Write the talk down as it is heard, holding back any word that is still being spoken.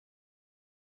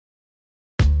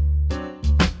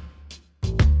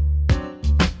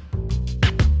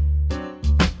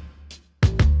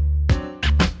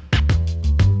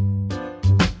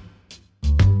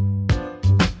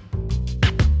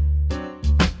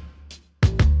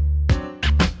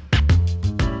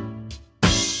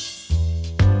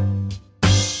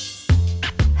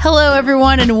Hello,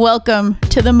 everyone, and welcome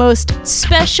to the most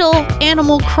special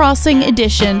Animal Crossing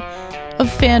edition of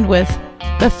Fanwith,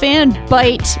 the Fan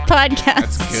Bite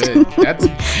podcast. That's good.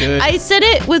 That's good. I said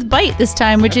it with bite this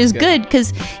time, which is good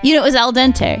because, you know, it was al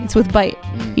dente. It's with bite.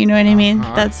 You know what I mean?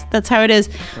 That's how it is.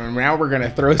 And now we're going to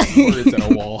throw some words at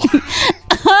a wall.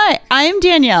 Hi, I'm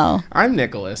Danielle. I'm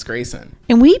Nicholas Grayson.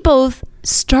 And we both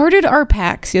started our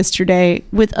packs yesterday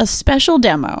with a special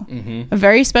demo, a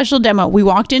very special demo. We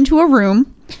walked into a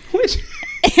room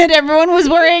and everyone was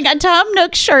wearing a Tom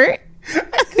Nook shirt.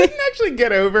 I couldn't actually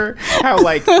get over how,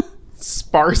 like,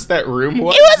 sparse that room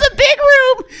was. It was a big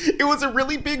room. It was a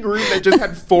really big room that just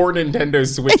had 4 Nintendo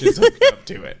Switches hooked up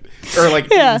to it. Or, like,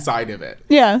 inside of it.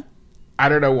 Yeah. I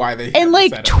don't know why they and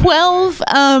like 12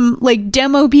 like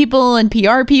demo people and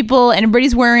PR people, and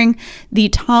everybody's wearing the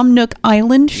Tom Nook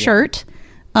Island shirt.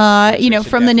 You know,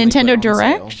 from the Nintendo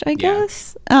Direct, I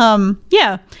guess.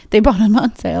 Yeah, they bought them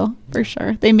on sale for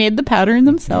sure. They made the pattern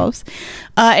themselves.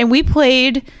 And we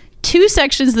played 2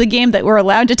 sections of the game that we're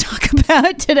allowed to talk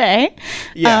about today.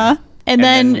 Yeah. And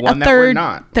then one a third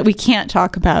that we can't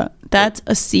talk about. That's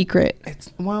a secret.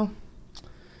 Well,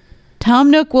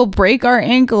 Tom Nook will break our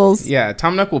ankles. yeah,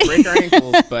 Tom Nook will break our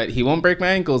ankles, but he won't break my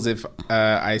ankles if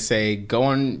I say go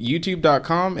on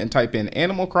youtube.com and type in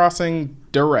Animal Crossing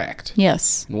Direct.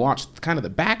 Yes. And watch kind of the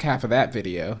back half of that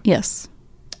video. Yes.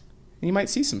 And you might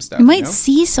see some stuff. You might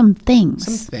see some things.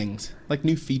 Some things, like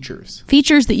new features.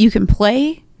 Features that you can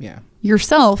play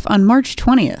yourself on March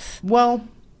 20th. Well,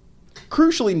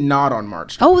 crucially not on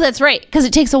March 20th. Oh, that's right, because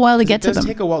it takes a while to get to them. It does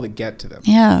take a while to get to them.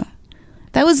 Yeah.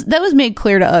 That was made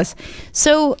clear to us.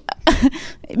 So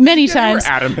many times. They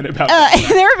were adamant about that.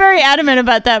 They were very adamant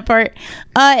about that part.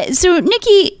 So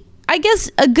Nikki, I guess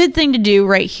a good thing to do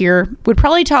right here would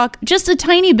probably talk just a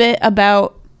tiny bit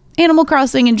about Animal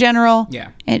Crossing in general.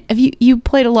 Yeah. And have you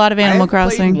played a lot of Animal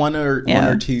Crossing? Played one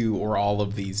or two or all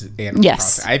of these Animal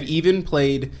Crossing. I've even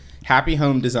played Happy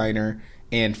Home Designer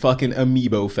and fucking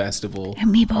Amiibo Festival.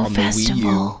 Amiibo Festival. The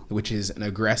Wii U, which is an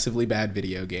aggressively bad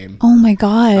video game. Oh my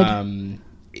god.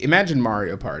 Imagine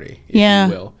Mario Party, if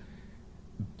you will.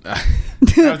 I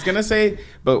was gonna say,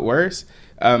 but worse.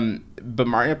 But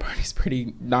Mario Party's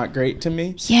pretty not great to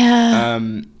me. Yeah.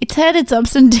 It's had its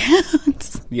ups and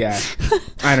downs. Yeah.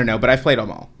 I don't know, but I've played them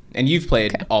all. And you've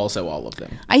played also all of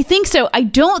them. I think so. I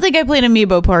don't think I played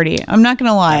Amiibo Party. I'm not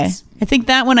gonna lie. I think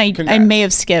that one I may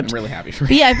have skipped. I'm really happy for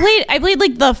you. Yeah, I played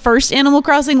like the first Animal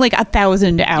Crossing like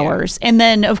 1,000 hours, and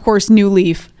then of course New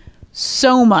Leaf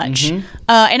so much. And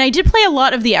I did play a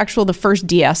lot of the first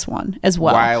DS one as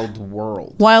well. Wild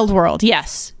World,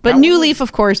 yes. But New Leaf,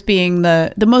 of course, being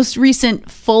the most recent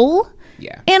full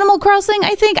Animal Crossing.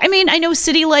 I think. I mean, I know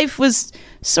City Life was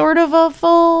sort of a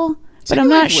full. But I'm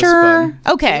not sure.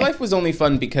 Okay. City Life was only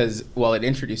fun because, well, it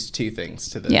introduced 2 things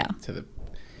to the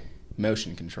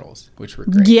motion controls, which were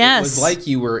great. Yes. It was like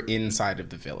you were inside of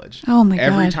the village. Oh my god.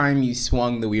 Every time you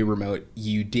swung the Wii remote,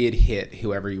 you did hit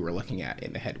whoever you were looking at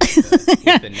in the head with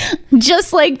the net.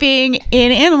 Just like being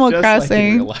in Animal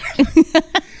Crossing. Like in real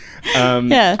life.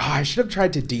 Yeah. Oh, I should have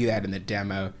tried to do that in the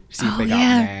demo. See if they got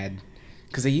mad.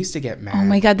 Because they used to get mad. Oh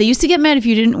my god, they used to get mad if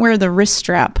you didn't wear the wrist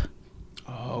strap.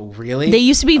 Oh, really? They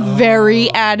used to be very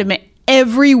adamant.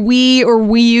 Every Wii or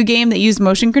Wii U game that used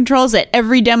motion controls, at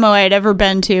every demo I had ever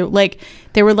been to, like,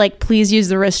 they were like, please use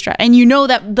the wrist strap. And you know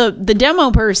that the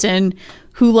demo person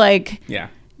who, like,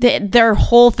 their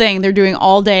whole thing they're doing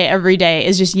all day, every day,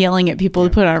 is just yelling at people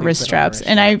to put on wrist straps.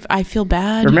 And I feel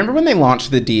bad. Remember when they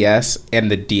launched the DS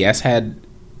and the DS had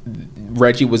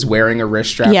Reggie was wearing a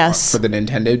wrist strap for the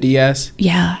Nintendo DS?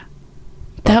 Yeah.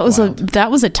 That was a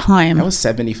time. That was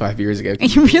 75 years ago.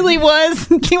 It really was.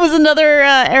 It was another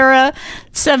era.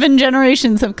 7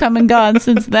 generations have come and gone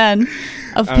since then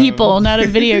of people, not of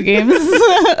video games.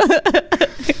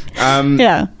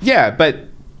 Yeah, but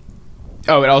it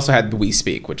also had the Wii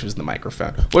Speak, which was the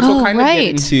microphone, which we'll kind of get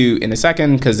into in a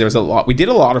second because there was a lot. We did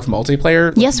a lot of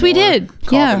multiplayer. Yes, we did.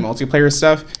 And multiplayer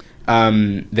stuff.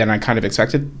 Than I kind of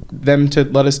expected them to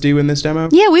let us do in this demo.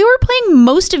 Yeah, we were playing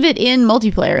most of it in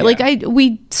multiplayer. Yeah. Like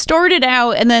we started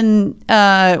out, and then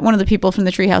one of the people from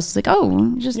the treehouse was like,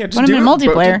 "Oh, just put them in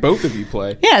multiplayer." Both of you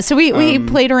play. Yeah, so we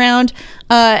played around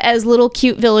as little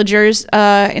cute villagers.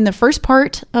 In the first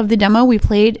part of the demo, we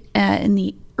played in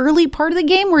the early part of the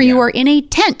game where you are in a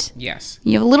tent. Yes,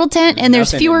 you have a little tent, and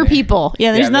there's fewer people.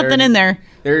 Yeah, there's nothing in there.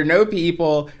 There are no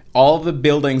people. All the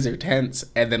buildings are tents,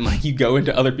 and then like you go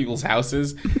into other people's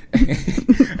houses.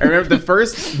 I remember the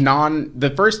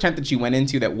first tent that you went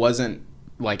into that wasn't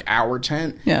like our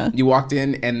tent. Yeah. You walked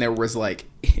in and there was like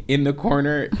in the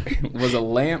corner was a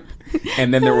lamp,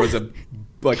 and then there was a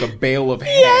like a bale of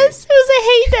hay. Yes, it was a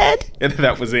hay bed. And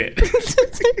that was it.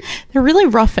 They're really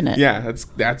roughing it. Yeah,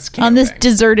 that's camping. On this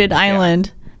deserted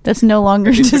island that's no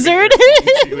longer deserted.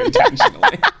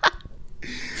 Intentionally.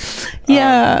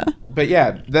 Yeah. But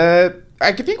yeah,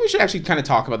 I think we should actually kind of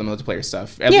talk about the multiplayer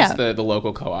stuff, at least the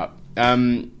local co-op.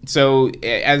 So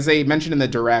as they mentioned in the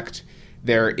direct,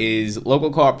 there is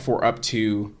local co-op for up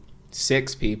to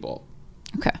 6 people.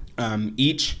 Okay.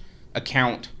 Each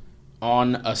account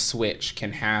on a Switch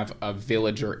can have a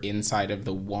villager inside of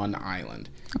the one island.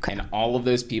 Okay. And all of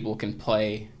those people can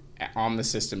play on the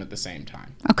system at the same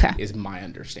time. Okay. Is my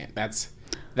understanding. That's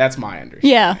my understanding.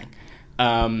 Yeah.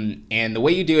 And the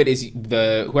way you do it is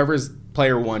whoever's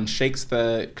player 1 shakes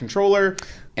the controller,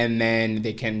 and then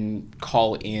they can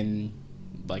call in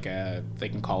one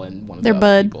of their the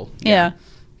bud. people. Yeah.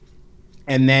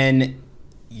 And then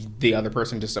the other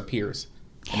person just appears.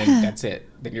 And then that's it.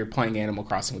 Then you're playing Animal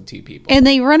Crossing with 2 people. And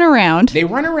they run around.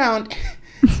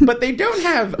 But they don't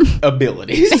have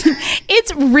abilities.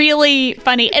 It's really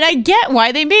funny. And I get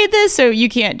why they made this, so you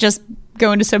can't just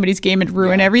go into somebody's game and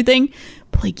ruin everything.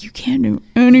 But, like, you can't do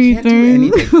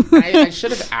anything. I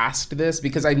should have asked this,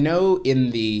 because I know in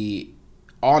the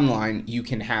online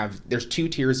there's 2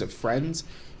 tiers of friends.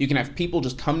 You can have people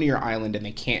just come to your island and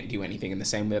they can't do anything, in the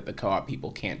same way that the co-op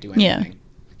people can't do anything. Yeah.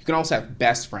 You can also have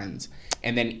best friends.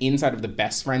 And then inside of the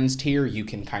best friends tier, you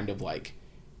can kind of, like,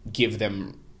 give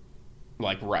them,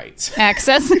 like, rights.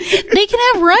 Access. They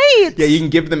can have rights. Yeah, you can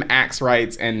give them axe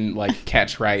rights and, like,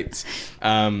 catch rights.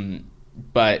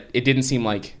 But it didn't seem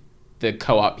like the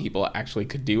co-op people actually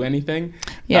could do anything.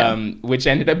 Yeah. Which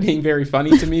ended up being very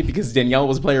funny to me, because Danielle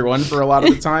was player 1 for a lot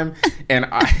of the time. And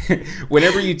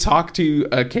whenever you talk to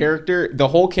a character, the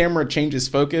whole camera changes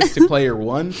focus to player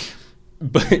 1.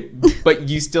 But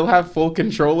you still have full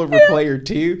control over player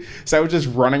 2. So I was just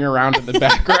running around in the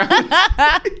background,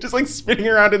 just like spinning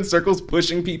around in circles,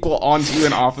 pushing people onto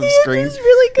and off of the screen. It was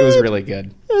really good. It was really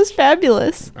good. It was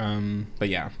fabulous. But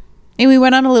yeah. And we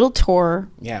went on a little tour.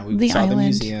 Yeah, we saw the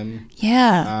museum.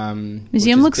 Yeah.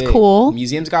 Museum looks cool.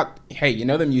 Museum's got,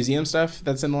 the museum stuff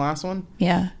that's in the last one?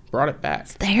 Yeah. Brought it back.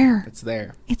 It's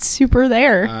there. It's super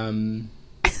there.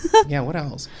 Yeah, what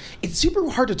else? It's super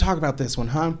hard to talk about this one,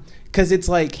 huh? Because it's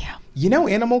like,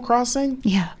 Animal Crossing?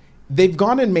 Yeah. They've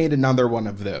gone and made another one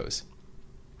of those.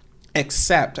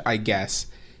 Except, I guess,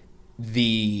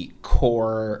 the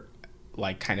core,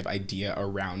 like, kind of idea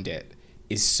around it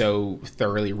is so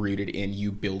thoroughly rooted in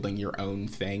you building your own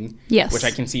thing. Yes. Which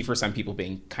I can see for some people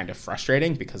being kind of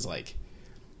frustrating, because, like,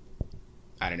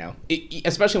 I don't know.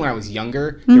 Especially when I was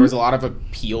younger, there was a lot of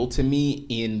appeal to me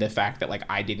in the fact that, like,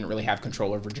 I didn't really have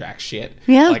control over jack shit.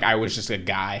 Yeah. Like, I was just a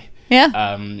guy.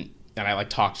 Yeah. And I, like,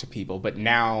 talked to people. But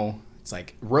now it's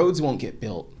like, roads won't get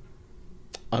built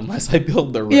unless I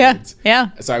build the roads. Yeah.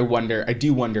 So I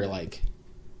do wonder, like,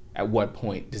 at what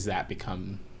point does that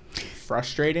become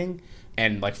frustrating?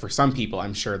 And, like, for some people,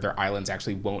 I'm sure their islands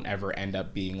actually won't ever end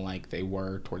up being like they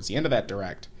were towards the end of that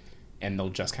direct, and they'll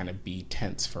just kind of be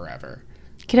tents forever.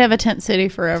 Could have a tent city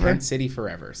forever. Tent city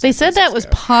forever. They said that was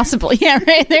possible. Yeah,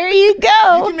 right. There you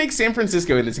go. You can make San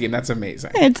Francisco in this game. That's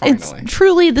amazing. It's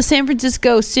truly the San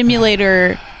Francisco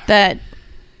simulator that...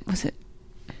 Was it...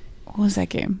 What was that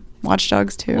game? Watch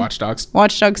Dogs 2? Watch Dogs 2.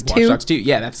 Watch Dogs 2.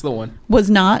 Yeah, that's the one. Was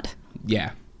not.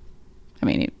 Yeah. I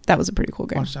mean, that was a pretty cool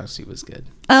game. Watch Dogs 2 was good.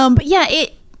 But yeah,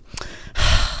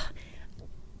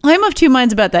 I'm of 2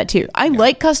 minds about that too. I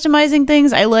like customizing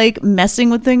things. I like messing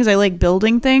with things. I like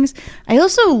building things. I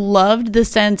also loved the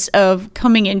sense of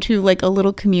coming into, like, a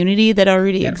little community that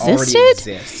already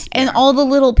existed. And all the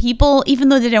little people, even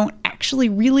though they don't actually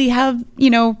really have,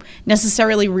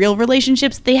 necessarily real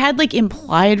relationships, they had, like,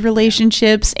 implied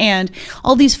relationships, and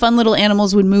all these fun little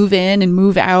animals would move in and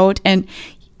move out. And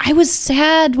I was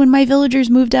sad when my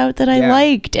villagers moved out that I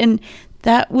liked, and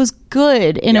that was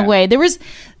good in a way. There was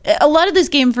a lot of this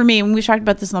game for me, and we've talked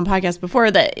about this on the podcast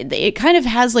before, that it kind of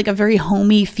has, like, a very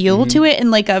homey feel to it, and,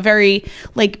 like, a very,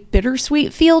 like,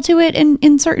 bittersweet feel to it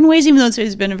in certain ways, even though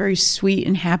it's been a very sweet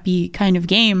and happy kind of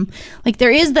game. Like,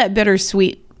 there is that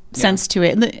bittersweet sense to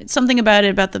it. Something about it,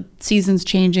 about the seasons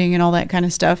changing and all that kind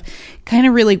of stuff, kind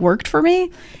of really worked for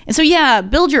me. And so,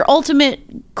 build your ultimate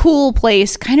cool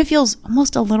place kind of feels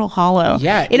almost a little hollow.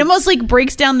 Yeah. It almost, like,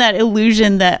 breaks down that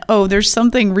illusion that, there's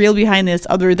something real behind this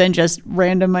other than just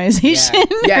randomization.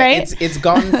 Yeah, right? It's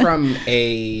gone from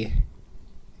a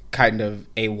kind of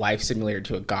a life simulator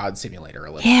to a God simulator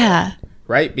a little bit.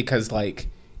 Right? Because, like,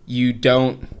 you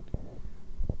don't...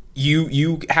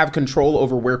 You have control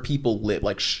over where people live,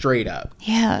 like, straight up.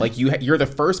 Yeah. Like, you're the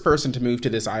first person to move to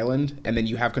this island, and then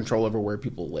you have control over where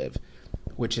people live.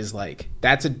 which is like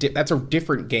that's a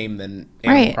different game than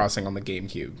Animal Crossing on the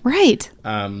GameCube. Right.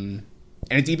 And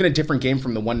it's even a different game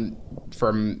from the one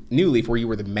from New Leaf where you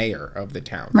were the mayor of the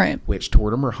town. Right. Which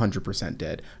Tortimer 100%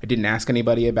 dead. I didn't ask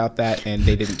anybody about that, and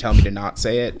they didn't tell me to not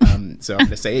say it. So I'm going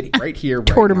to say it right here. Right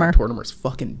Tortimer. Now. Tortimer's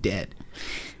fucking dead.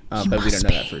 But we don't know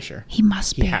that for sure. He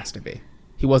must be. He has to be.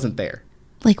 He wasn't there.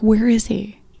 Like, where is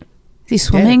he? Is he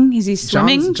swimming? Is he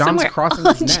swimming? John's crossing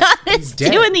his neck. He's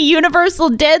doing the universal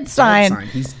dead sign.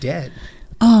 He's dead.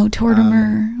 Oh,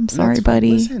 Tortimer. I'm sorry,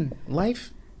 buddy. Listen,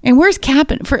 life. And where's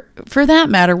Cap'n? For that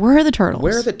matter, where are the turtles?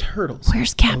 Where are the turtles?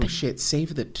 Where's Cap'n? Oh shit!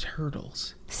 Save the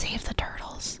turtles. Save the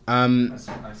turtles. I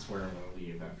swear I'm gonna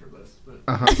leave after this.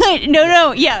 But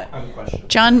No, yeah. I have a question.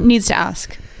 John needs to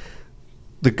ask.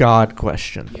 The God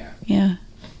question. Yeah.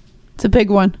 It's a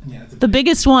big one. Yeah, the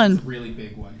biggest one. It's a really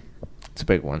big one. It's a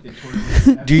big one.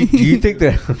 Do you think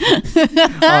that?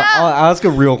 I'll ask a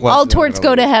real question. All torts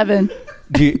go to heaven.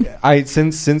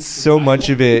 Since so much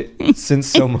of it,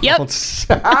 Yep. it's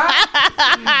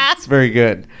very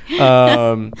good.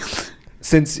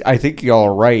 Since I think y'all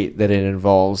are right that it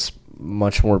involves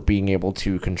much more being able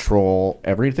to control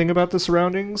everything about the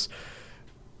surroundings.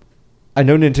 I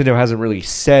know Nintendo hasn't really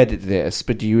said this,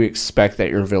 but do you expect that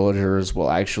your villagers will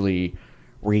actually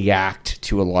react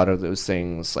to a lot of those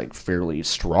things like fairly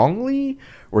strongly,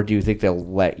 or do you think they'll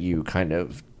let you kind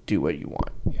of do what you want?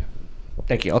 Yeah.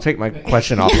 Thank you. I'll take my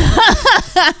question off.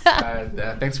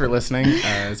 Thanks for listening.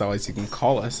 As always, you can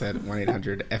call us at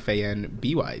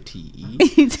 1-800-FAN-BYTE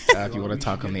if you want to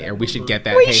talk on the air. We should get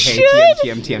that.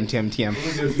 TM.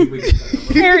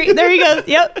 There he goes.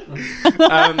 Yep.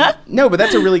 No, but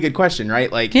that's a really good question,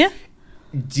 right? Like, yeah.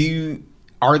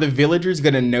 Are the villagers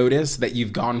going to notice that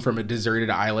you've gone from a deserted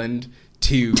island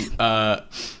to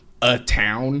a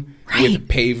town with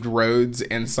paved roads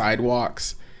and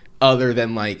sidewalks? Other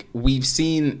than like we've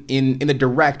seen in the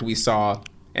direct, we saw,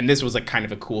 and this was like kind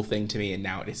of a cool thing to me, and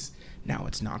now it's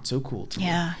not so cool to me.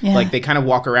 Yeah. Like they kind of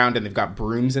walk around and they've got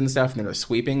brooms and stuff, and they're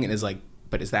sweeping, and is like,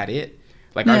 but is that it?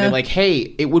 Like, are they like,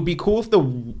 hey, it would be cool if the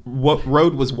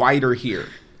road was wider here.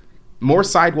 More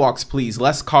sidewalks, please.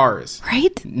 Less cars.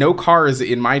 Right? No cars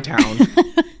in my town.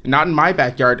 Not in my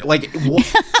backyard. Like,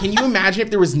 can you imagine if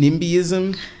there was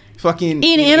NIMBYism fucking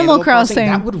in Animal Crossing?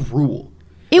 That would rule.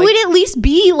 It would at least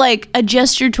be like a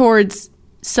gesture towards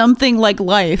something like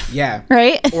life. Yeah.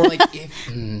 Right? Or like if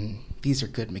these are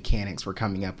good mechanics we're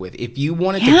coming up with. If you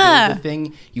wanted to build a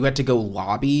thing, you had to go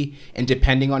lobby, and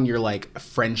depending on your like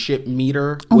friendship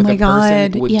meter with a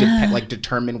person would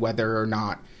determine whether or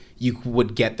not you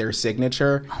would get their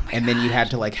signature, and then you had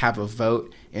to like have a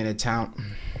vote in a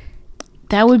town.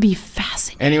 That would be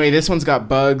fascinating. Anyway, this one's got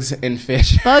bugs and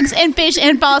fish. Bugs and fish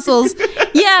and fossils.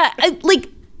 Yeah,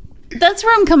 that's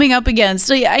where I'm coming up against.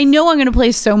 So I know I'm going to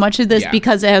play so much of this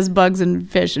because it has bugs and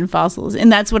fish and fossils,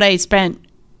 and that's what I spent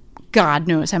God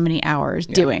knows how many hours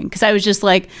doing, because I was just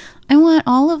like, I want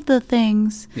all of the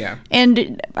things. Yeah.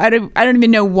 And I don't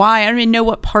even know why. I don't even know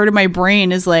what part of my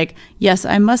brain is like, yes,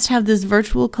 I must have this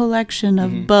virtual collection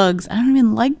of bugs. I don't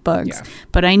even like bugs,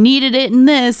 but I needed it in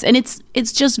this. And it's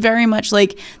just very much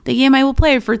like the game I will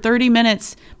play for 30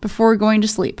 minutes before going to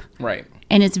sleep. Right.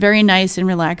 And it's very nice and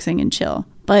relaxing and chill.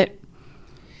 But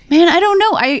man, I don't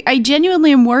know. I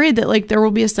genuinely am worried that like there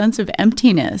will be a sense of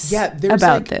emptiness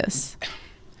about this.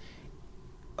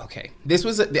 Okay,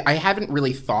 I haven't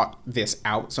really thought this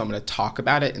out, so I'm going to talk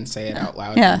about it and say it out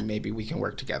loud, and maybe we can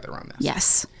work together on this.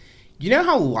 Yes. You know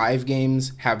how live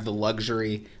games have the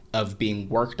luxury of being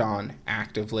worked on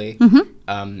actively,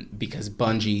 because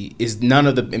Bungie none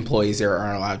of the employees there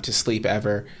are allowed to sleep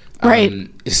ever. Right.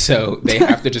 So they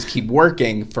have to just keep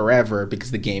working forever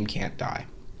because the game can't die.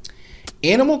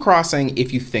 Animal Crossing,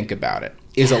 if you think about it,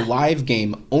 is a live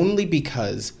game only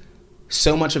because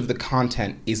so much of the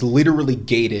content is literally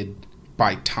gated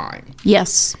by time.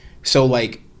 Yes. So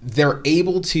like they're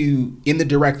able to, in the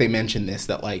direct they mentioned this,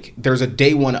 that like there's a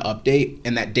day one update,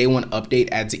 and that day one update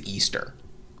adds Easter.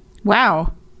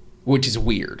 Wow. Which is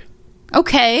weird.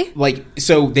 Okay. Like,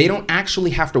 so they don't actually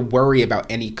have to worry about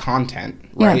any content,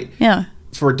 right? Yeah.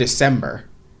 For December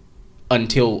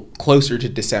until closer to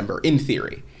December, in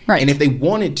theory. Right. And if they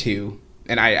wanted to,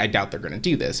 and I doubt they're going to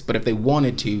do this, but if they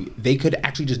wanted to, they could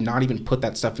actually just not even put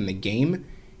that stuff in the game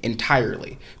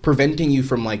entirely, preventing you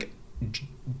from like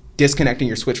disconnecting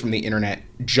your Switch from the internet,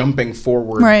 jumping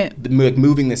forward,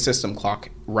 moving the system clock,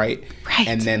 right?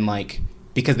 And then like,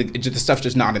 because the stuff's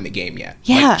just not in the game yet.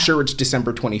 Yeah. Like, sure, it's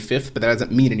December 25th, but that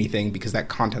doesn't mean anything because that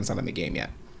content's not in the game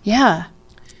yet. Yeah.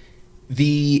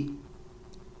 The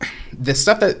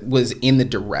stuff that was in the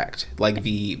direct, like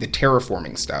the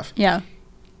terraforming stuff. Yeah.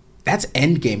 That's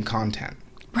end game content.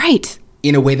 Right.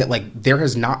 in a way that like there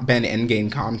has not been end game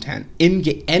content in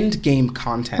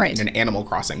an Animal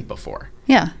Crossing before.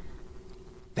 Yeah.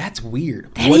 That's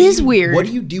weird. That is weird. What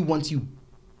do you do once you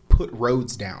put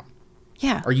roads down?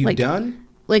 Yeah. Are you done?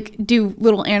 Like, do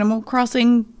little Animal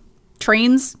Crossing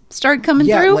trains start coming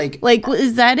through? Like,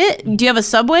 is that it? Do you have a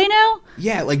subway now?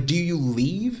 Yeah, like, do you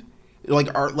leave? Like,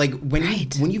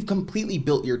 when you've completely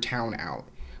built your town out,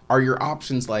 are your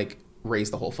options like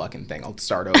raise the whole fucking thing? I'll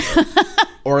start over.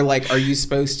 Or like, are you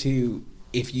supposed to,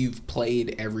 if you've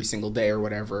played every single day or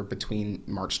whatever between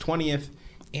March 20th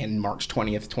and March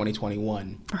 20th,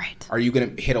 2021, right? Are you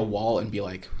gonna hit a wall and be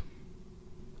like,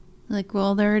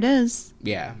 well, there it is.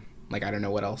 Yeah, like I don't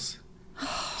know what else I'm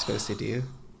supposed to do.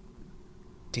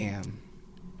 Damn.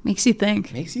 Makes you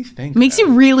think. Makes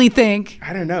you really think.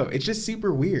 I don't know. It's just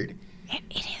super weird.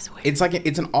 It is weird. It's like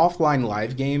it's an offline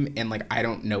live game, and like I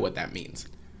don't know what that means.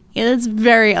 Yeah, that's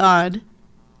very odd.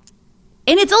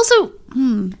 And it's also,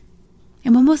 I'm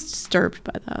almost disturbed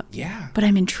by that. Yeah. But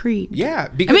I'm intrigued. Yeah,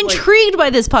 because I'm intrigued by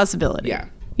this possibility. Yeah.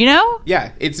 You know?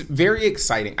 Yeah, it's very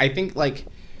exciting. I think like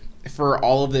for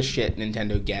all of the shit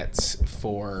Nintendo gets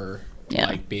for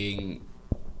like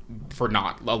for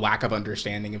not a lack of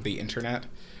understanding of the internet,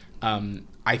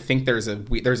 I think there's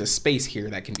a space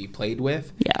here that can be played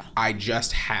with. Yeah. I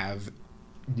just have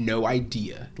no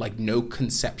idea, like no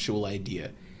conceptual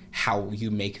idea how you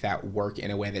make that work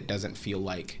in a way that doesn't feel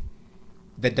like,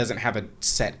 that doesn't have a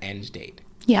set end date.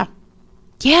 Yeah.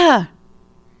 Yeah.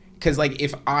 Because like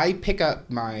if I pick up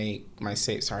my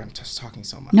save, sorry, I'm just talking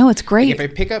so much. No, it's great. Like,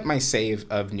 if I pick up my save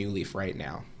of New Leaf right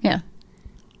now, yeah,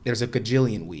 there's a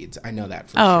gajillion weeds. I know that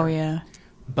for sure. Oh yeah.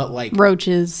 But like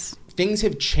roaches, things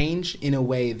have changed in a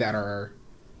way that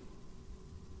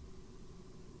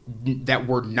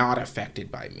were not affected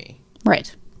by me.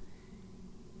 Right.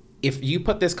 If you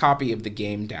put this copy of the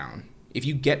game down, if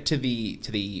you get to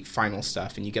the final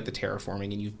stuff and you get the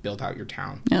terraforming and you've built out your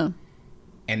town,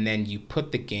 and then you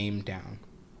put the game down,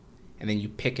 and then you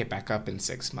pick it back up in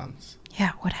 6 months.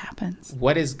 Yeah, what happens?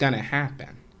 What is gonna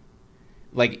happen?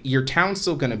 Like, your town's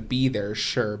still gonna be there,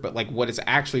 sure, but like what is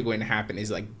actually going to happen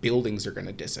is like buildings are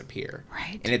gonna disappear.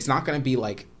 Right. And it's not gonna be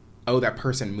like, oh, that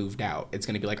person moved out. It's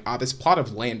gonna be like, oh, this plot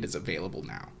of land is available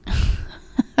now.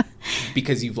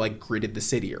 Because you've like gridded the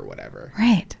city or whatever.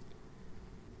 Right.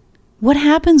 What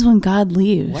happens when God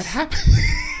leaves? What happens?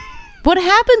 What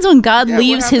happens when God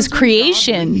leaves his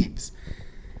creation?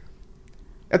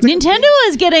 Nintendo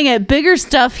is getting at bigger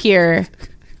stuff here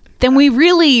than we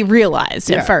really realized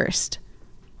at first.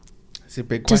 It's a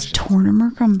big question. Does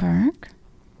Tortimer come back?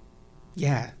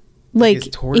 Yeah. Like,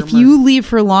 if you leave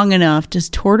for long enough, does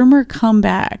Tortimer come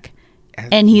back?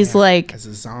 And he's like, as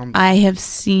a zombie. I have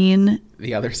seen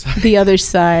the other side. The other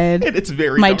side. And it's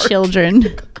very my dark. Children.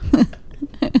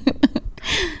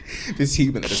 This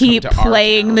human that keep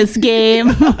playing this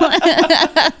game.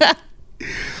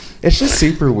 It's just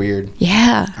super weird.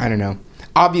 Yeah. I don't know.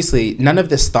 Obviously, none of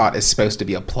this thought is supposed to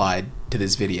be applied to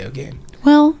this video game.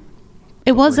 Well,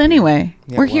 it was anyway.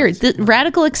 Yeah, we're here.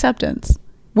 Radical acceptance.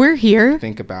 We're here.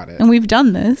 Think about it. And we've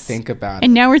done this. Think about it.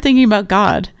 And now we're thinking about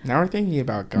God. Now we're thinking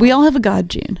about God. We all have a God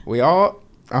gene. We all...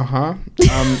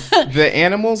 the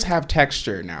animals have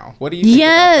texture now. What do you think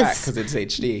about that? Because it's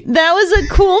HD. That was a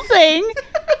cool thing.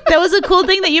 That was a cool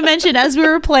thing that you mentioned as we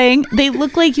were playing. They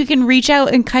look like you can reach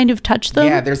out and kind of touch them.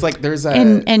 Yeah,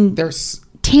 there's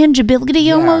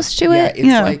tangibility almost to it. It's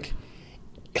like,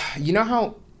 you know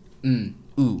how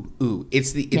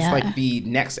it's like the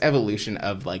next evolution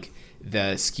of like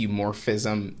the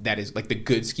skeuomorphism that is like the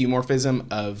good skeuomorphism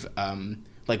of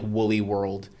like Woolly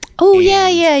World. Oh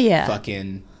yeah.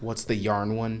 Fucking what's the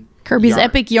yarn one? Kirby's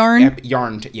Epic Yarn. Kirby's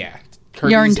Yarn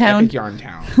Town. Epic Yarn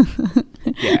Town.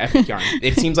 Yeah, Epic Yarn.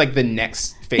 It seems like the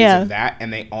next phase of that,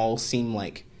 and they all seem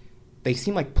like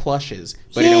plushes,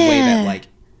 but in a way that like,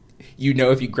 you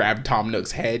know, if you grabbed Tom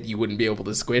Nook's head, you wouldn't be able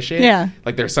to squish it. Yeah,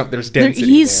 like there's density.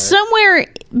 He's somewhere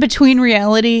between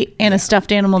reality and a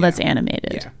stuffed animal that's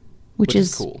animated. Yeah, which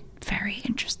is cool. Very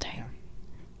interesting.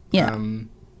 Yeah.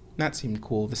 That seemed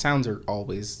cool. The sounds are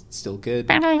always still good.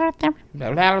 You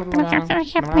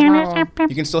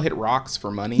can still hit rocks for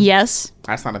money. Yes.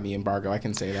 That's not in the embargo. I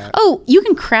can say that. Oh, you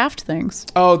can craft things.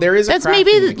 Oh, there is. That's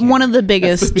maybe one of the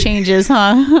biggest changes,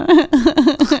 huh?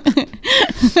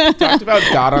 Talked about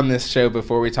God on this show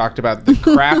before we talked about the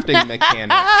crafting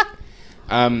mechanic.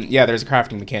 Yeah, there's a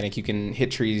crafting mechanic. You can hit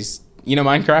trees. You know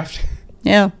Minecraft?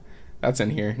 Yeah. That's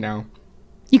in here now.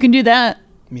 You can do that.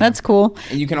 Yeah. That's cool.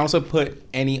 And you can also put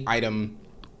any item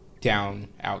down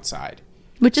outside.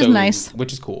 Which is nice.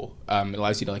 Which is cool. It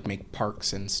allows you to like make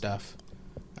parks and stuff.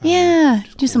 Yeah.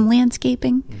 Do some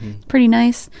landscaping. Mm-hmm. Pretty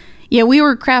nice. Yeah, we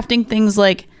were crafting things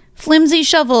like flimsy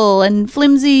shovel and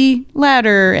flimsy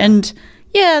ladder. And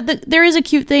yeah, there is a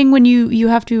cute thing when you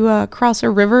have to cross a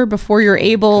river before you're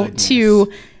able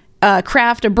to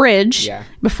craft a bridge. Yeah.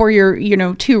 Before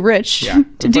you're too rich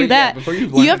to do that.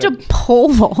 You have to pole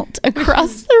vault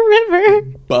across the river.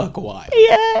 Buck wild.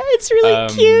 Yeah, it's really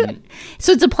cute.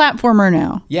 So it's a platformer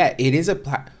now. Yeah, it is a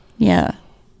Yeah.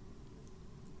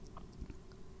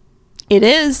 It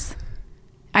is.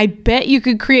 I bet you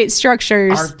could create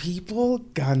structures. Are people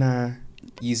gonna,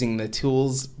 using the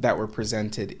tools that were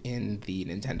presented in the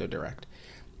Nintendo Direct,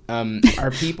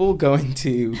 are people going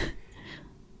to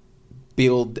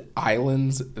build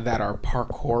islands that are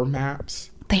parkour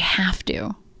maps? They have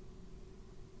to.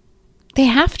 They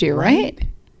have to, right?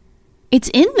 It's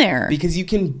in there. Because you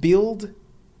can build,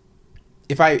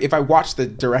 if I watch the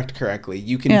Direct correctly,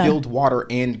 you can build water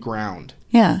and ground.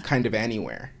 Yeah. Kind of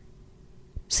anywhere.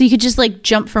 So you could just like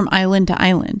jump from island to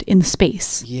island in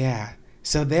space. Yeah.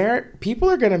 So people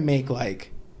are going to make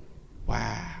like,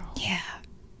 wow. Yeah.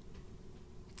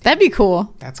 That'd be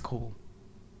cool. That's cool.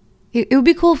 It would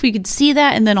be cool if we could see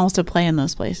that and then also play in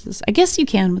those places. I guess you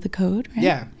can with the code, right?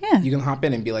 Yeah. Yeah. You can hop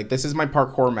in and be like, this is my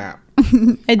parkour map.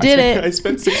 I did it. I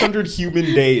spent 600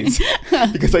 human days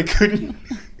because I couldn't.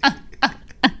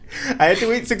 I had to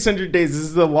wait 600 days. This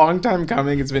is a long time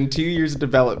coming. It's been 2 years of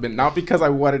development, not because I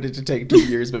wanted it to take 2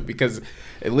 years, but because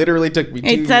it literally took me 2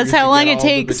 years. That's how long it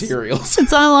takes. Materials.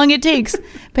 That's how long it takes.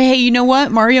 But hey, you know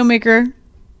what? Mario Maker.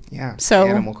 Yeah. So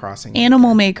Animal Crossing.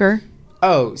 Animal Maker.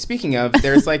 Oh, speaking of,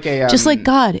 there's like a just like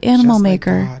God, Animal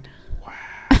Maker. Like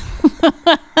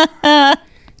wow.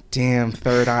 Damn,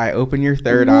 third eye. Open your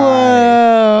third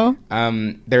Whoa.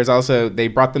 eye. There's also, they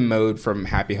brought the mode from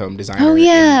Happy Home Designer in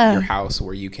your house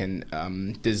where you can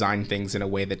design things in a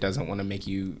way that doesn't want to make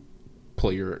you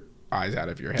pull your eyes out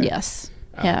of your head. Yes.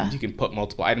 Yeah. You can put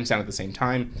multiple items down at the same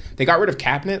time. They got rid of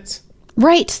cabinets.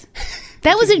 Right.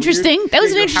 That was interesting. Weird. That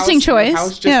was an interesting choice. Your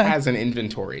house just has an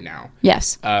inventory now.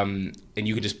 Yes. And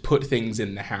you can just put things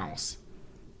in the house.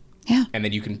 Yeah. And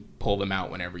then you can pull them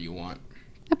out whenever you want.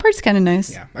 That part's kind of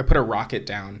nice. Yeah. I put a rocket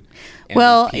down. And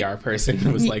the PR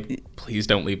person was like, please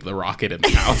don't leave the rocket in the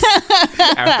house.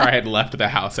 After I had left the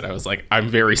house, and I was like, I'm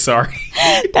very sorry.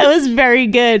 That was very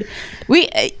good.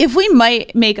 If we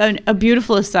might make a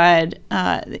beautiful aside,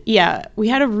 we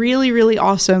had a really, really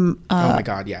awesome oh my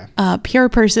God, yeah. PR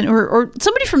person or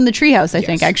somebody from the Treehouse, I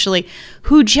think, actually,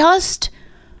 who just...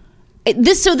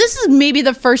 This is maybe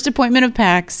the first appointment of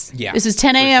PAX. Yeah. This is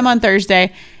 10 a.m. on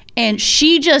Thursday. And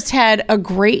she just had a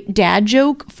great dad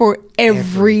joke for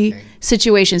every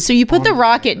situation. So you put the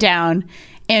rocket down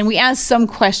and we asked some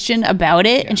question about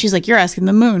it. Yeah. And she's like, you're asking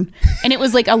the moon. And it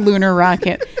was like a lunar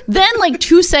rocket. Then like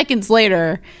 2 seconds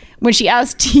later, when she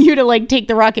asked you to like take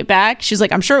the rocket back, she's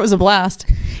like, I'm sure it was a blast.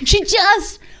 She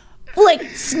just like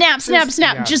snap.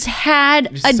 Just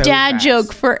had a dad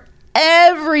joke for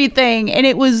everything. And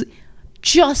it was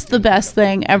just the best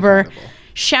thing ever. Incredible.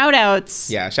 Shout outs.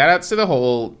 Yeah, shout outs to the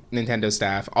whole Nintendo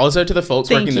staff. Also to the folks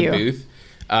working the booth.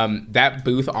 That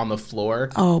booth on the floor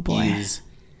is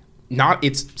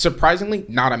it's surprisingly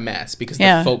not a mess because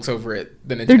the folks over at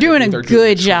the Nintendo they're doing booth a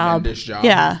good job.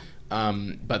 Yeah.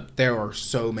 But there are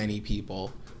so many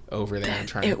people over there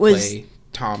trying to play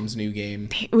Tom's new game.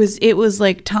 It was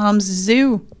like Tom's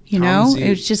Zoo, Zoo. It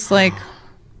was just like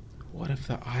what if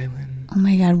the island? Oh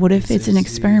my God, what if it's an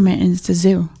experiment and it's a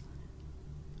zoo?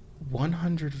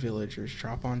 100 villagers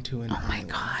drop onto an island. Oh my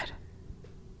God.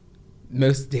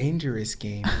 Most dangerous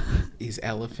game is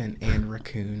elephant and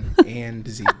raccoon and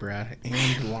zebra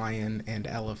and lion and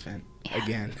elephant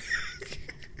again.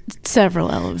 Several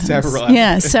elephants.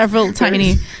 Yeah, several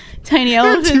tiny elephants.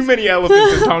 There are too many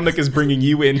elephants and Tom Nook is bringing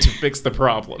you in to fix the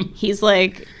problem. He's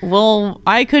like, well,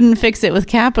 I couldn't fix it with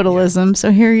capitalism, so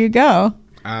here you go.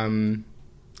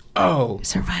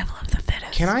 Survival of the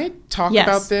fittest. Can I talk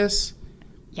about this?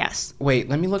 Yes. Wait,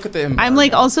 let me look at the embargo. I'm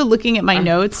like also looking at my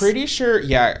notes. Pretty sure,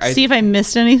 yeah. See if I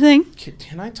missed anything.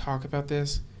 Can I talk about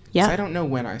this? Yeah. I don't know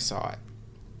when I saw it.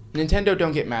 Nintendo,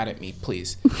 don't get mad at me,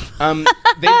 please.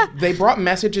 They brought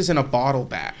messages in a bottle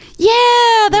back. Yeah,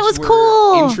 that was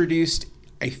cool. Introduced,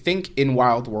 I think, in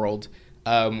Wild World,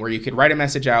 where you could write a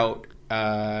message out,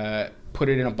 put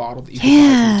it in a bottle that you could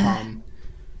buy from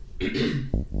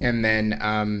Tom, and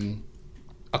then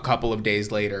a couple of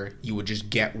days later, you would just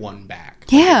get one back.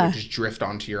 Yeah. It would just drift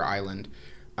onto your island.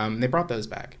 They brought those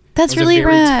back. That's really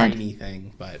rad. It was a very rad. tiny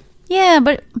thing, but... Yeah,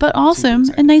 but awesome.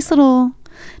 A nice little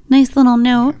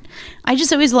note. Yeah. I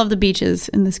just always love the beaches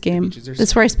in this game.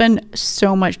 That's where I spend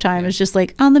so much time. Yeah. It's just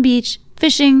like on the beach,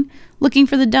 fishing, looking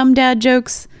for the dumb dad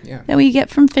jokes Yeah. that we get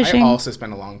from fishing. I also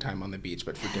spent a long time on the beach,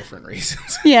 but for different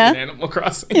reasons. Yeah. In Animal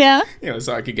Crossing. Yeah.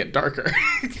 So I could get darker.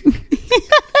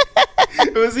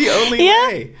 It was the only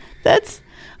way. That's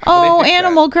fixed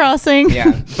Animal Crossing.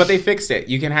 Yeah, but they fixed it.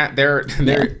 You can have there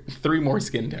are 3 more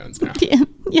skin tones now,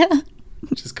 Yeah.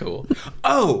 which is cool.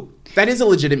 Oh, that is a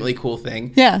legitimately cool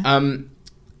thing. Yeah.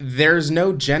 There's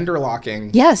no gender locking.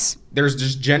 Yes. There's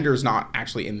just gender's not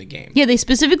actually in the game. Yeah, they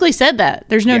specifically said that.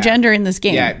 There's no Yeah. gender in this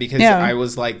game. Yeah, because I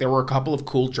was like, there were a couple of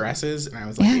cool dresses, and I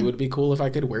was like, Yeah. it would be cool if I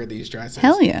could wear these dresses.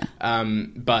 Hell yeah.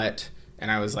 And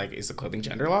I was like, is the clothing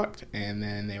gender locked? And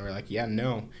then they were like, yeah,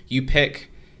 no. You pick.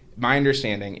 My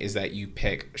understanding is that you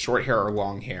pick short hair or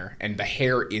long hair, and the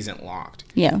hair isn't locked.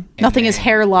 Yeah. And Nothing is then-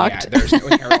 hair locked. Yeah, there's no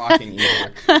hair locking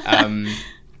either.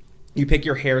 You pick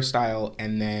your hairstyle,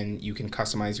 and then you can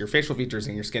customize your facial features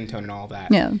and your skin tone and all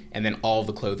that. Yeah. And then all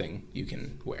the clothing you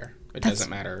can wear. It That's doesn't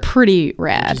matter. Pretty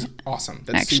rad. Which is awesome.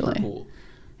 That's actually. super cool.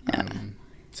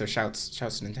 So shouts to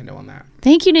Nintendo on that.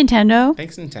 Thank you, Nintendo.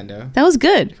 Thanks, Nintendo, That was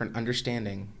good. for an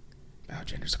understanding about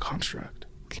gender's a construct.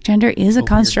 Gender is a Open your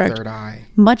construct. third eye.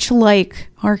 Much like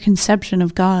our conception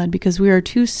of God, because we are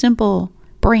too simple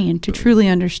brained to truly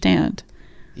understand.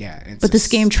 Yeah. It's But this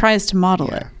game tries to model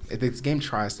it. This game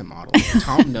tries to model it.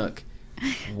 Tom Nook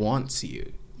wants you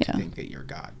to Yeah. think that you're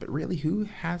God. But really, who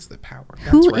has the power? That's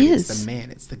Who right. is? It's the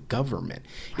man. It's the government.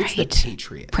 It's the Right.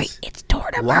 Patriots. Right, it's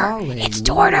Tortimer. Lale It's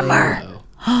Tortimer. Lalo.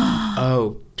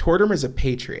 Oh, Tortimer's a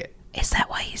patriot. Is that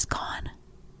why he's gone?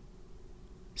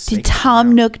 Snake Did Tom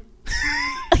out. Nook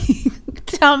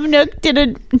Tom Nook did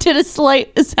a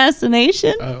slight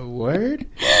assassination? A word?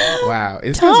 Wow.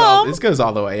 This Tom. goes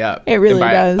all the way up. It really And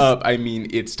by does. Up, I mean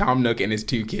it's Tom Nook and his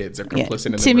 2 kids are Yeah. complicit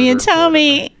in the Timmy murder and of Mortimer.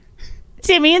 Tommy.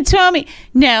 Timmy and Tommy.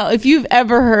 Now, if you've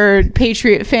ever heard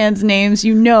Patriot fans' names,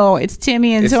 you know it's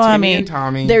Timmy and It's Tommy. Timmy and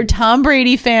Tommy. They're Tom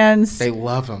Brady fans. They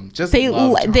love him. Just They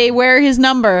love Tom. they wear his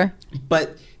number.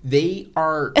 But they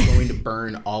are going to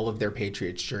burn all of their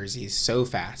Patriots jerseys so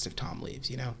fast if Tom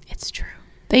leaves, It's true.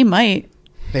 They might.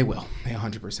 They will. They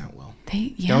 100% will.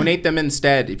 Yeah. Donate them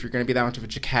instead if you're going to be that much of a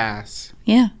jackass.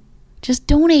 Yeah. Just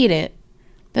donate it.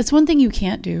 That's one thing you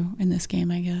can't do in this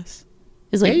game, I guess.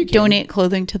 Is like Yeah, you can. donate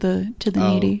clothing to the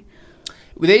needy.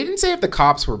 They didn't say if the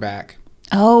cops were back.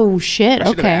 Oh shit. I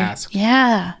should've Okay. asked.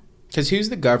 Yeah. Because who's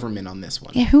the government on this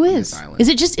one? Yeah, who on is? this island? Is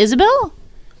it just Isabel?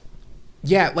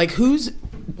 Yeah, like who's...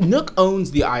 Nook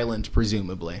owns the island,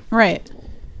 presumably. Right.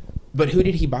 But who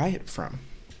did he buy it from?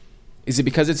 Is it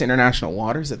because it's international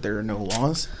waters that there are no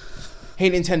laws? Hey,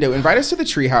 Nintendo, invite us to the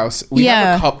treehouse. We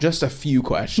Yeah. have just a few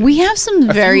questions. We have some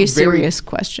A very few serious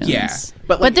questions. Yeah.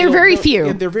 But they're very few.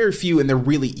 Yeah, they're very few and they're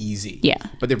really easy. Yeah.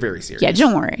 But they're very serious. Yeah,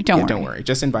 don't worry. Don't worry. Don't worry.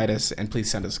 Just invite us and please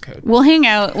send us a code. We'll hang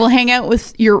out. We'll hang out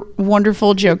with your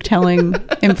wonderful joke telling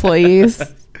employees.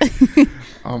 Oh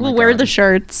my We'll wear God. the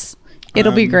shirts.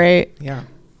 It'll be great. Yeah.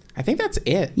 I think that's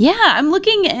it. Yeah, I'm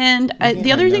looking, and Looking at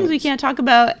the other my things we notes. can't talk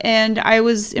about, and I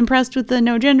was impressed with the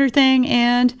no gender thing,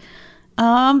 and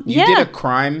You yeah. did a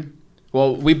crime.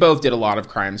 Well, we both did a lot of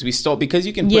crimes. We stole because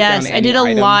you can put Yes, down I any did a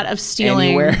item lot of stealing.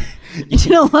 anywhere. I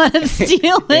did a lot of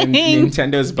stealing. And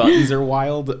Nintendo's buttons are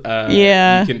wild.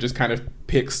 Yeah. You can just kind of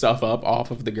pick stuff up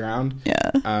off of the ground.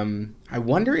 Yeah. I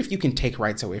wonder if you can take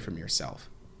rights away from yourself.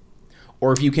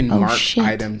 Or if you can Oh, mark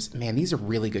shit. are Man, these are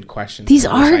really good questions. These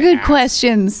I wish are I good asked.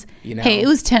 questions. You know? Hey, it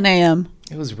was 10 a.m.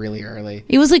 It was really early.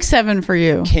 It was like 7 for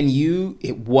you. Can you...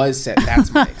 It was set...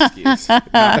 That's my excuse.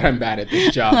 Not that I'm bad at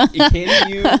this job. Can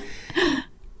you...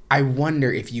 I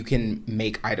wonder if you can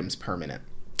make items permanent.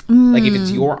 Like if it's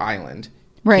your island.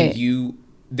 Right. Can you...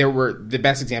 There were... The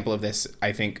best example of this,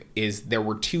 I think, is there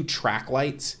were 2 track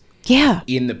lights Yeah.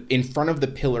 in front of the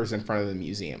pillars in front of the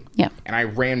museum. Yeah. And I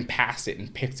ran past it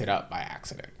and picked it up by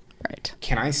accident. Right.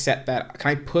 Can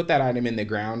I put that item in the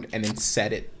ground and then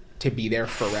set it to be there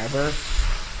forever?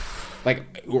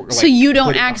 So you don't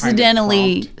put it behind a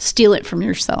accidentally prompt? steal it from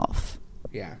yourself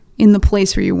Yeah. in the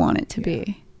place where you want it to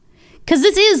be. Because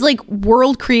this is like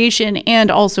world creation and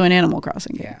also an Animal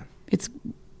Crossing game. Yeah. It's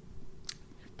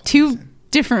 2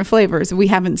 different flavors we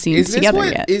haven't seen together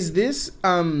yet. Is this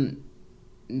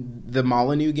the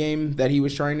Molyneux game that he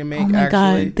was trying to make? Oh my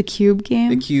actually? god, the Cube game?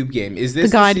 The Cube game. Is this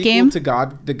The God sequel game? to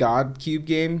the God Cube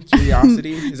game?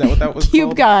 Curiosity? Is that what that was Cube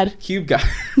called? God. Cube God.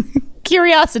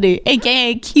 Curiosity,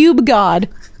 aka Cube God.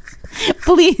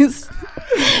 Please.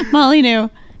 Molyneux.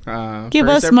 Give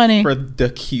us money. For the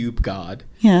Cube God.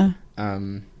 Yeah. I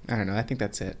don't know. I think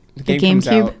that's it. The The game comes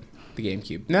GameCube? out. The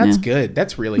GameCube. No, that's good.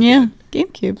 That's really Yeah.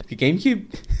 good. GameCube. The GameCube.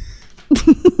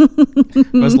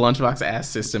 Most lunchbox ass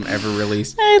system ever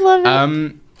released. I love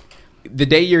it. The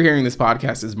day you're hearing this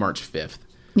podcast is March 5th.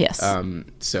 Yes.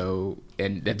 So,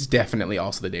 and that's definitely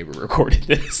also the day we recorded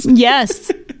this.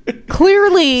 Yes.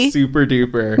 Clearly, Super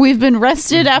duper. we've been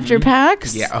rested after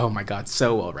PAX. Yeah. Oh my God.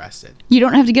 So well rested. You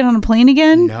don't have to get on a plane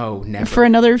again? No, never. For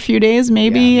another few days,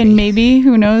 maybe, Yeah, and maybe,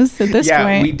 who knows at this Yeah,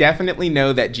 point. we definitely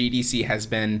know that GDC has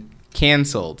been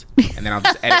canceled, and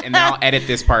then I'll edit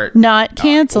this part. Not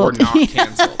canceled. Or not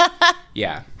canceled.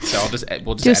 Yeah. So we'll just Do a edit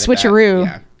switcheroo.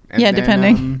 That. Yeah. Yeah,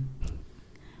 depending.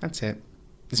 This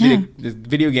Yeah. this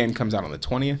video game comes out on the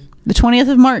 20th The 20th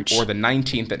of March. or the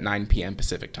 19th at 9 p.m.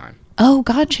 Pacific time, Oh,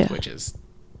 gotcha. which is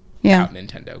Yeah. out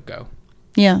Nintendo Go.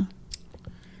 Yeah.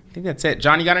 I think that's it.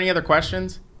 John, you got any other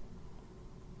questions?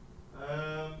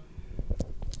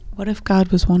 What if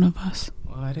God was one of us?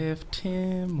 What if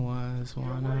Tim was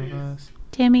one of us?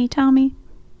 Timmy, Tommy.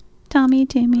 Tommy,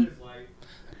 Timmy.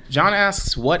 John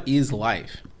asks, what is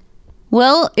life?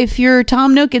 Well, if you're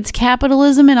Tom Nook, it's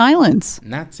capitalism and islands.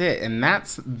 And that's it. And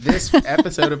that's this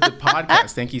episode of the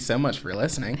podcast. Thank you so much for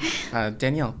listening.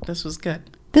 Danielle, this was good.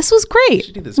 This was great. We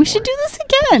should do this We more. should do this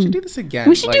again. We should do this again.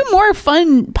 We should do more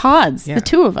fun pods, Yeah. the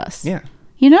two of us. Yeah.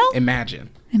 You know? Imagine.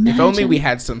 If Imagine. only we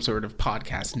had some sort of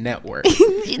podcast network.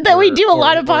 That we do a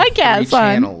lot of podcasts three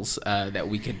on. channels that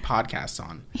we could podcast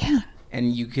on. Yeah.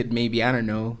 And you could maybe, I don't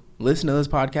know, listen to those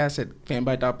podcasts at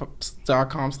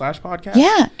fanbyte.com/podcast.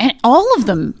 Yeah. And all of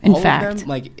them, in All fact. of them,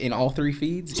 like in all three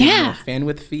feeds. Yeah. In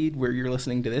the FanWidth feed where you're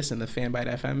listening to this, in the Fanbyte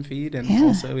FM feed, and Yeah.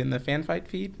 also in the FanFight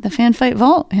feed. The Fan Fight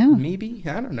Vault. Yeah. Maybe.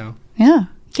 I don't know. Yeah. You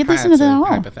can listen to That's that a all.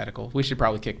 hypothetical. We should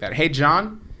probably kick that. Hey,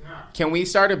 John, can we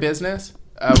start a business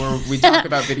where we talk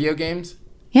about video games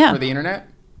Yeah. for the internet?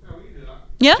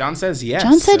 Yeah. John says yes.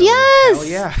 John said so yes. Hell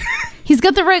yeah. He's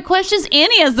got the right questions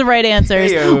and he has the right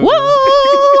answers. Heyo.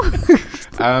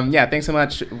 Whoa! Yeah, thanks so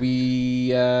much. We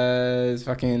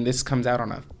this comes out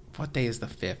on what day is the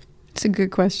 5th? It's a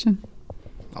good question.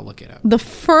 I'll look it up. The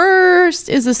 1st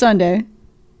is a Sunday.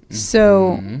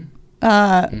 So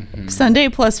Sunday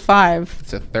plus 5.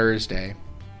 It's a Thursday.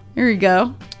 Here we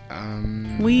go.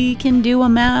 We can do a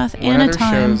math What and a other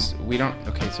time. shows we don't?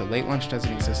 Okay, so late lunch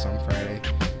doesn't exist on Friday.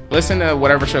 Listen to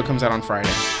whatever show comes out on Friday.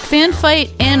 Fan Fight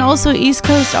and also East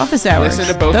Coast Office Hours.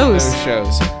 Listen to both of those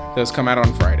shows. Those come out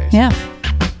on Fridays. Yeah.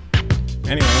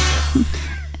 Anyway, that's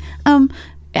it.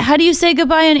 How do you say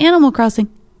goodbye in Animal Crossing?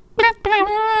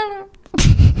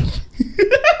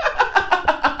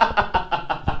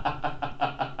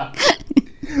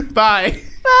 Bye.